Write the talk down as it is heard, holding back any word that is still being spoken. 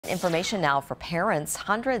information now for parents.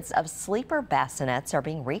 Hundreds of sleeper bassinets are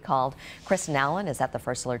being recalled. Kristen Allen is at the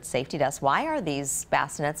First Alert Safety Desk. Why are these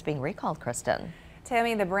bassinets being recalled, Kristen?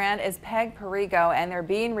 Tammy, the brand is Peg Perigo, and they're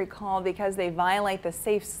being recalled because they violate the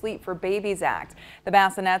Safe Sleep for Babies Act. The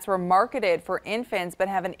bassinets were marketed for infants but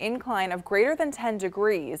have an incline of greater than 10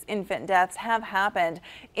 degrees. Infant deaths have happened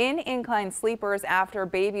in inclined sleepers after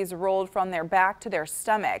babies rolled from their back to their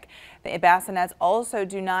stomach. The bassinets also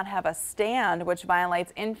do not have a stand, which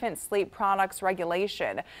violates infant sleep products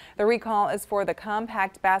regulation. The recall is for the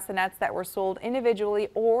compact bassinets that were sold individually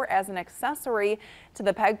or as an accessory to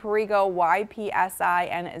the Peg Perigo YPSI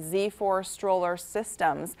and Z4 stroller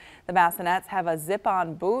systems. The bassinets have a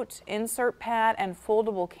zip-on boot, insert pad, and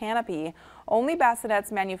foldable canopy. Only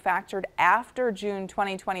bassinets manufactured after June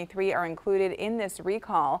 2023 are included in this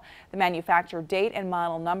recall. The manufacture date and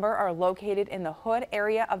model number are located in the hood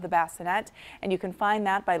area of the bassinet, and you can find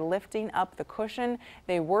that by lifting up the cushion.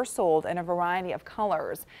 They were sold in a variety of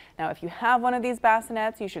colors. Now, if you have one of these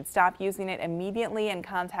bassinets, you should stop using it immediately and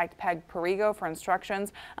contact Peg Perigo for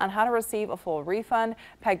instructions on how to receive a full refund.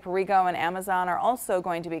 Peg Perigo and Amazon are also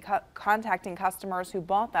going to be contacting customers who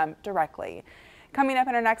bought them directly. Coming up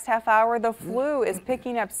in our next half hour, the flu is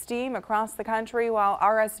picking up steam across the country while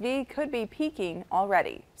RSV could be peaking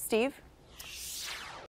already. Steve?